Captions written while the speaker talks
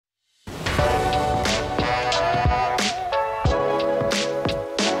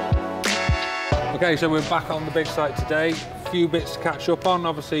Okay, so we're back on the big site today. A few bits to catch up on.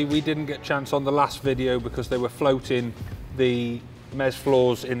 Obviously, we didn't get a chance on the last video because they were floating the mezz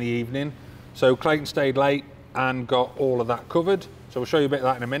floors in the evening. So Clayton stayed late and got all of that covered. So we'll show you a bit of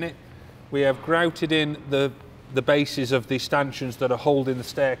that in a minute. We have grouted in the bases of the stanchions that are holding the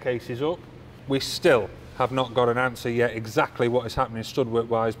staircases up. We still have not got an answer yet exactly what is happening stud-work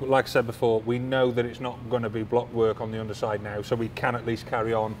wise, but like I said before, we know that it's not going to be block work on the underside now, so we can at least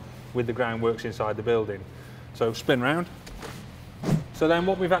carry on with the groundworks inside the building. So spin round. So then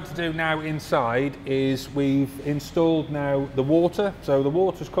what we've had to do now inside is we've installed now the water. So the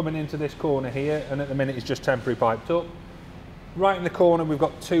water's coming into this corner here, and at the minute it's just temporary piped up. Right in the corner we've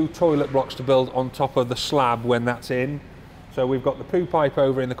got 2 toilet blocks to build on top of the slab when that's in. So we've got the poo pipe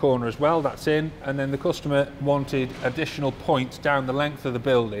over in the corner as well, that's in, and then the customer wanted additional points down the length of the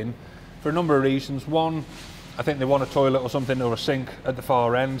building for a number of reasons. One, I think they want a toilet or something, or a sink at the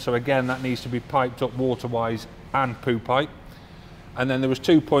far end, so again that needs to be piped up water-wise and poo pipe. And then there was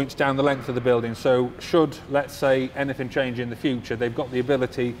 2 points down the length of the building, so should, let's say, anything change in the future, they've got the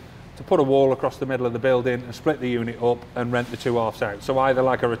ability to put a wall across the middle of the building and split the unit up and rent the 2 halves out. So either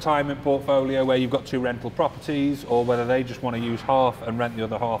like a retirement portfolio where you've got 2 rental properties, or whether they just want to use half and rent the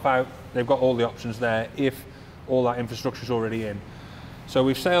other half out, they've got all the options there if all that infrastructure is already in. So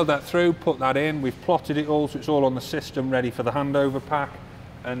we've sailed that through, put that in, we've plotted it all so it's all on the system ready for the handover pack,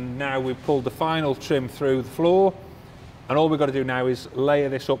 and now we've pulled the final trim through the floor, and all we've got to do now is layer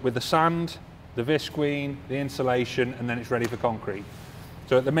this up with the sand, the visqueen, the insulation, and then it's ready for concrete.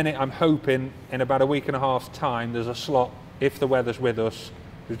 So at the minute I'm hoping in about a week and a half's time there's a slot, if the weather's with us,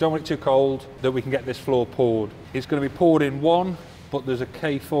 we don't want it too cold, that we can get this floor poured. It's going to be poured in one, but there's a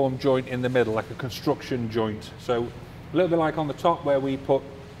K-form joint in the middle, like a construction joint. So a little bit like on the top where we put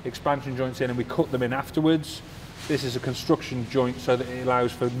expansion joints in and we cut them in afterwards. This is a construction joint so that it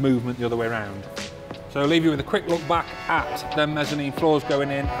allows for movement the other way around. So I'll leave you with a quick look back at the mezzanine floors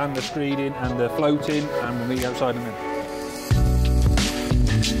going in and the screeding and the floating, and we'll meet you outside in a minute.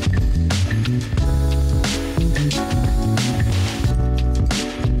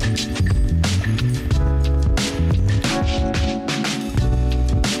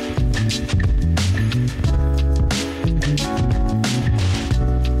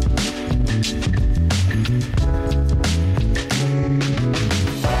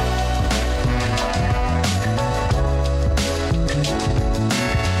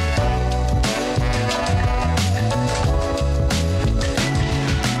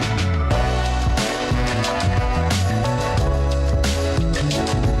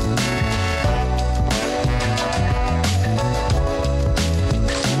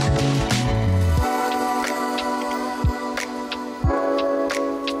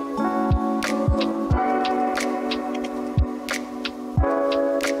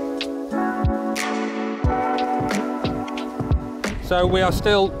 So we are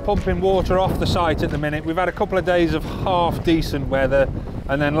still pumping water off the site at the minute. We've had a couple of days of half decent weather,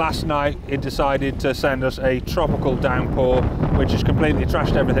 and then last night it decided to send us a tropical downpour, which has completely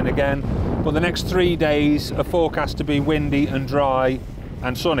trashed everything again. But the next 3 days are forecast to be windy and dry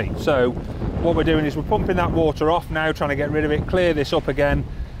and sunny. So what we're doing is we're pumping that water off now, trying to get rid of it, clear this up again.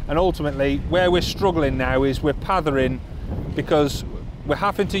 And ultimately where we're struggling now is we're pathering, because we're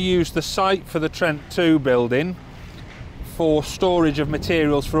having to use the site for the Trent 2 building for storage of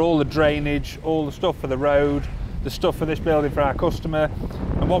materials for all the drainage, all the stuff for the road, the stuff for this building for our customer.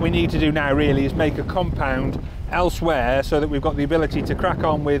 And what we need to do now really is make a compound elsewhere so that we've got the ability to crack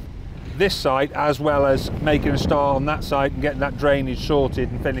on with this site as well as making a start on that site and getting that drainage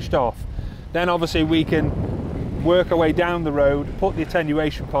sorted and finished off. Then obviously we can work our way down the road, put the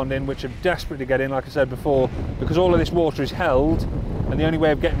attenuation pond in, which I'm desperate to get in, like I said before, because all of this water is held and the only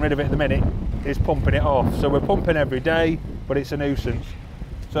way of getting rid of it at the minute is pumping it off. So we're pumping every day, but it's a nuisance.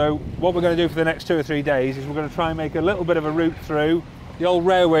 So what we're going to do for the next 2 or 3 days is we're going to try and make a little bit of a route through the old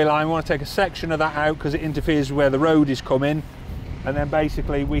railway line. We want to take a section of that out because it interferes with where the road is coming, and then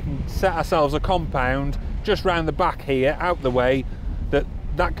basically we can set ourselves a compound just round the back here, out the way,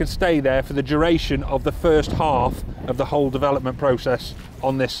 that can stay there for the duration of the first half of the whole development process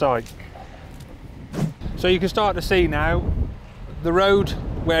on this site. So you can start to see now the road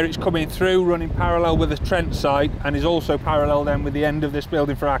where it's coming through, running parallel with the Trent site, and is also parallel then with the end of this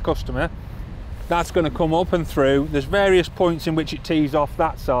building for our customer. That's going to come up and through. There's various points in which it tees off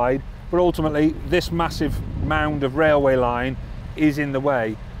that side, but ultimately this massive mound of railway line is in the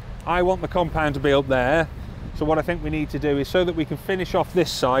way. I want the compound to be up there, so what I think we need to do is, so that we can finish off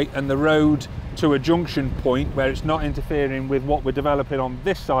this site and the road to a junction point where it's not interfering with what we're developing on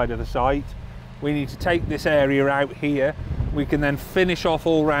this side of the site, we need to take this area out here, we can then finish off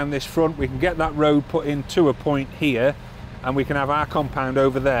all around this front. We can get that road put into a point here, and we can have our compound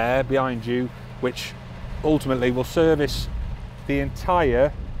over there behind you, which ultimately will service the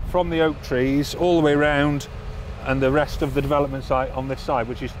entire, from the oak trees all the way around, and the rest of the development site on this side,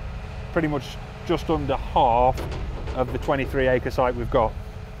 which is pretty much just under half of the 23-acre site we've got.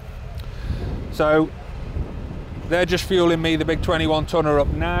 So they're just fueling me the big 21 tonner up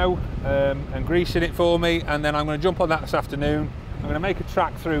now and greasing it for me, and then I'm going to jump on that this afternoon. I'm going to make a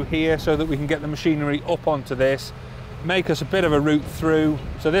track through here so that we can get the machinery up onto this, make us a bit of a route through.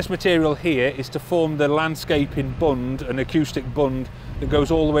 So this material here is to form the landscaping bund, an acoustic bund that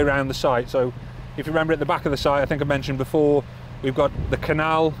goes all the way around the site. So if you remember at the back of the site, I think I mentioned before, we've got the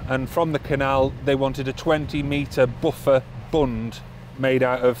canal, and from the canal they wanted a 20-metre buffer bund made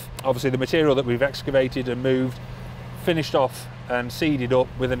out of obviously the material that we've excavated and moved, finished off and seeded up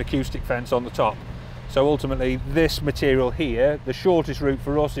with an acoustic fence on the top. So ultimately this material here, the shortest route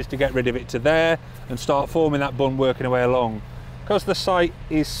for us is to get rid of it to there and start forming that bund working our way along. Because the site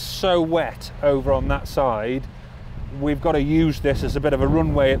is so wet over on that side, we've got to use this as a bit of a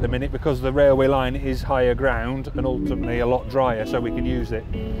runway at the minute, because the railway line is higher ground and ultimately a lot drier, so we can use it.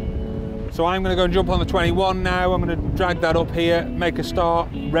 So I'm going to go and jump on the 21 now. I'm going to drag that up here, make a start,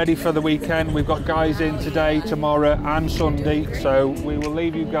 ready for the weekend. We've got guys in today, tomorrow and Sunday, so we will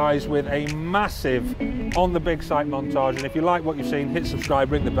leave you guys with a massive on the big site montage. And if you like what you've seen, hit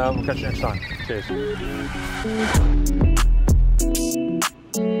subscribe, ring the bell, and we'll catch you next time. Cheers.